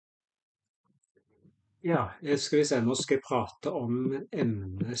Ja, skal vi se, nå skal jeg prate om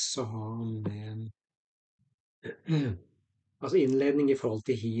emne som har med altså innledning i forhold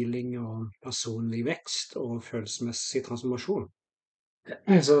til healing og personlig vekst og følelsesmessig transformasjon.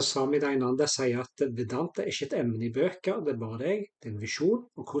 Så Swami Dayananda sier at Vedanta er ikke et emne i bøker, det er bare deg, det er en visjon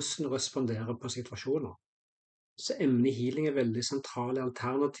og hvordan responderer på situasjoner. Så emnet healing er veldig sentrale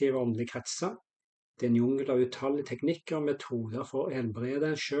alternative åndelige kretser. Det er en jungel av utallige teknikker og metoder for å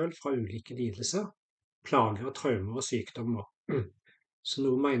helbrede en selv fra ulike lidelser, plager, traumer og sykdommer. Så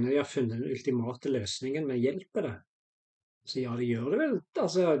noen mener de har funnet den ultimate løsningen, men hjelper det? Så ja, de gjør det vel,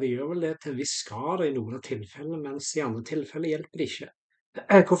 altså de gjør vel det til en viss grad i noen av tilfellene, mens i andre tilfeller hjelper det ikke.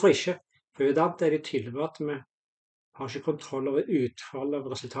 Hvorfor ikke? For Vedanta er de tydelige på at vi har ikke kontroll over utfallet av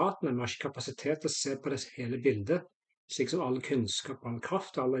resultatene, vi har ikke kapasitet til å se på det hele bildet, slik som all-Kunnskap,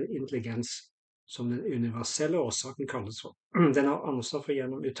 all-Kraft, all-Intelligens, som den universelle årsaken kalles for. Den har ansvar for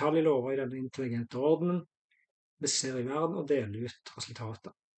gjennom utallige lover i denne intelligente ordenen vi ser i verden og dele ut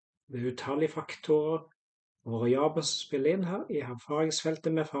resultater. Det er utallige faktorer og variabler som spiller inn her i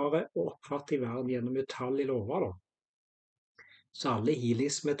erfaringsfeltet vi erfarer og oppfatter i verden gjennom utallige lover. Så alle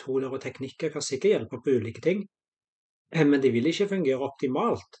healingsmetoder og teknikker kan sikkert hjelpe på ulike ting, men de vil ikke fungere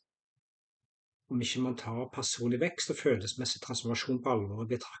optimalt om ikke man tar personlig vekst og følelsesmessig transformasjon på alvor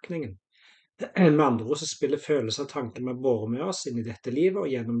i betraktningen. Med andre ord så spiller følelser og tanker vi bårer med oss inn i dette livet og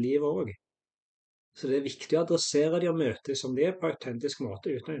gjennom livet også. Så det er viktig å adressere de og møte de som de er på en autentisk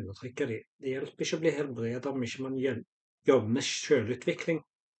måte uten å undertrykke de. Det hjelper ikke å bli helbrede om ikke man jobber med selvutvikling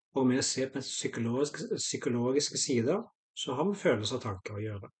og med å se på psykologiske sider, så har vi følelser og tanker å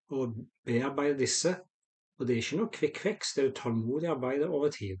gjøre. Og bearbeide disse, og det er ikke noe kvikk-fiks, det er utålmodig arbeid over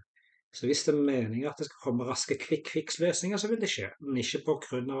tid. Så hvis det er meningen at det skal komme raske kvikk-fiks-løsninger, så vil det skje, men ikke på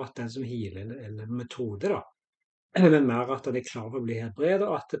grunn av at den som healer eller metode da, men mer at den er klar for å bli helbredet,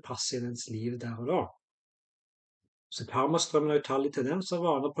 og at det passer i dens liv der og da. Så karmastrømmen av utallige tendenser,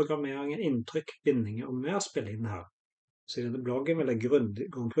 vaner, programmeringer, inntrykk, bindinger og mer spiller inn her. Så i denne bloggen vil jeg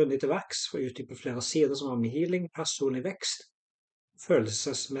gå grundig til verks for å utdype flere sider som har med healing, personlig vekst,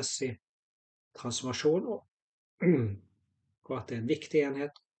 følelsesmessig transformasjon og at det er en viktig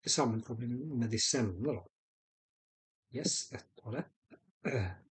enhet i sammenkobling med disse emnene. Yes, dette var det.